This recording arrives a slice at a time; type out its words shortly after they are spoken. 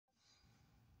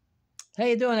How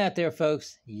you doing out there,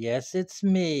 folks? Yes, it's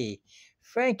me,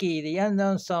 Frankie, the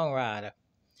unknown songwriter.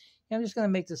 I'm just going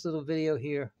to make this little video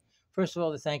here. First of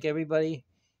all, to thank everybody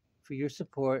for your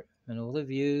support and all the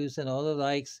views and all the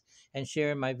likes and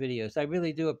sharing my videos. I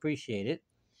really do appreciate it.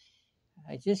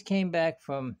 I just came back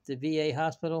from the VA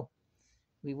hospital.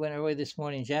 We went away this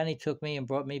morning. Johnny took me and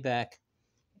brought me back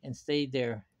and stayed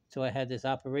there till I had this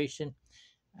operation.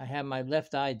 I had my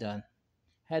left eye done.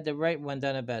 Had the right one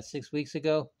done about 6 weeks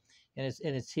ago, and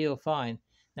it's healed fine.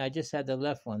 Now I just had the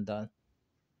left one done.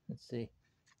 Let's see.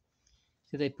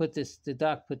 So they put this. The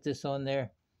doc put this on there.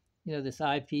 This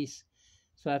eyepiece.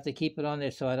 So I have to keep it on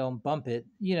there so I don't bump it.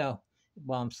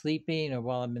 While I'm sleeping or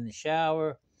while I'm in the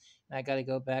shower. And I got to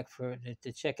go back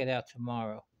to check it out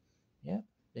tomorrow. Yep,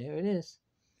 there it is.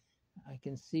 I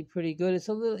can see pretty good. It's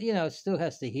a little. It still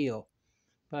has to heal.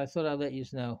 But I thought I'd let you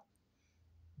know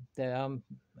that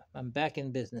I'm back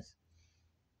in business.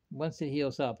 Once it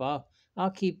heals up,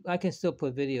 I can still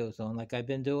put videos on like I've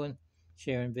been doing,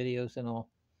 sharing videos and all.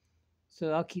 So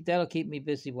that'll keep me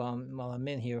busy while I'm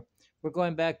in here. We're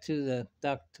going back to the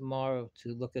doc tomorrow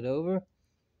to look it over,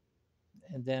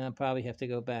 and then I'll probably have to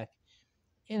go back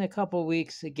in a couple of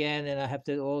weeks again, and I have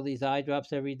to all these eye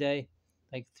drops every day,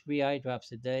 like 3 eye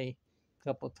drops a day, a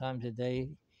couple times a day.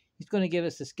 He's going to give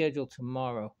us a schedule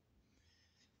tomorrow.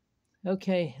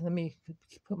 Okay, let me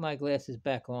put my glasses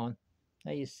back on.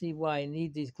 Now you see why I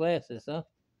need these glasses, huh?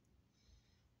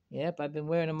 Yep, I've been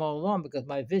wearing them all along because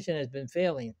my vision has been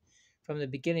failing from the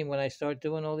beginning when I start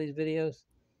doing all these videos.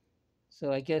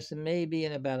 So I guess maybe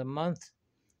in about a month,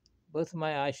 both of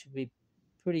my eyes should be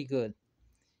pretty good.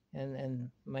 And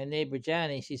my neighbor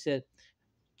Janny, she said,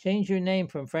 change your name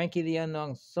from Frankie the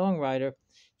Unknown Songwriter,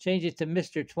 change it to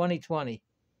Mr. 2020.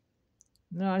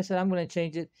 No, I said I'm going to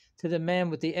change it to the man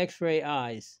with the X-ray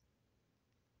eyes.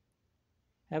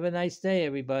 Have a nice day,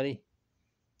 everybody.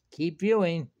 Keep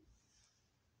viewing.